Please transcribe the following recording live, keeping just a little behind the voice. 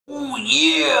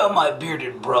yeah, my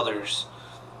bearded brothers.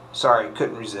 Sorry,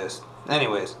 couldn't resist.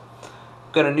 Anyways,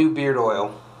 got a new beard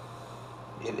oil.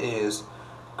 It is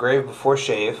Grave Before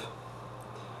Shave.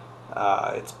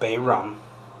 It's bay rum.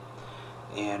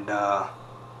 And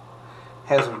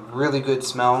has a really good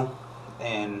smell.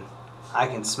 And I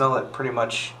can smell it pretty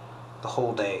much the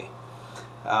whole day.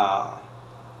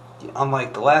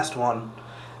 Unlike the last one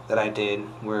that I did,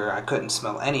 where I couldn't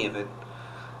smell any of it.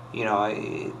 You know,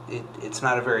 it's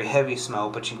not a very heavy smell,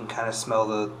 but you can kind of smell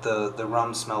the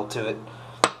rum smell to it,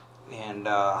 and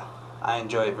I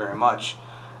enjoy it very much.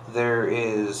 There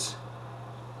is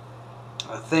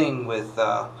a thing with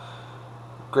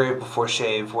Grave Before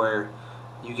Shave where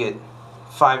you get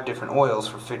 5 different oils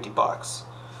for $50,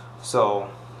 so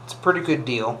it's a pretty good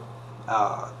deal.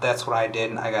 That's what I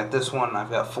did. I got this one. I've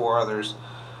got 4 others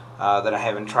that I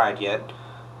haven't tried yet.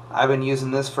 I've been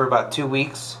using this for about 2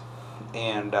 weeks.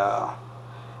 And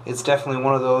it's definitely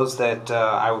one of those that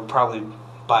I would probably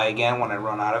buy again when I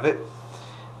run out of it.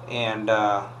 And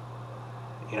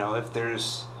you know, if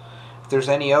there's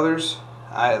any others,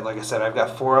 like I said, I've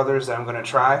got 4 others that I'm going to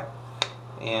try.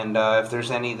 And if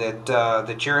there's any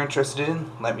that you're interested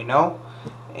in, let me know,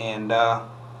 and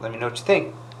let me know what you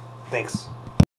think. Thanks.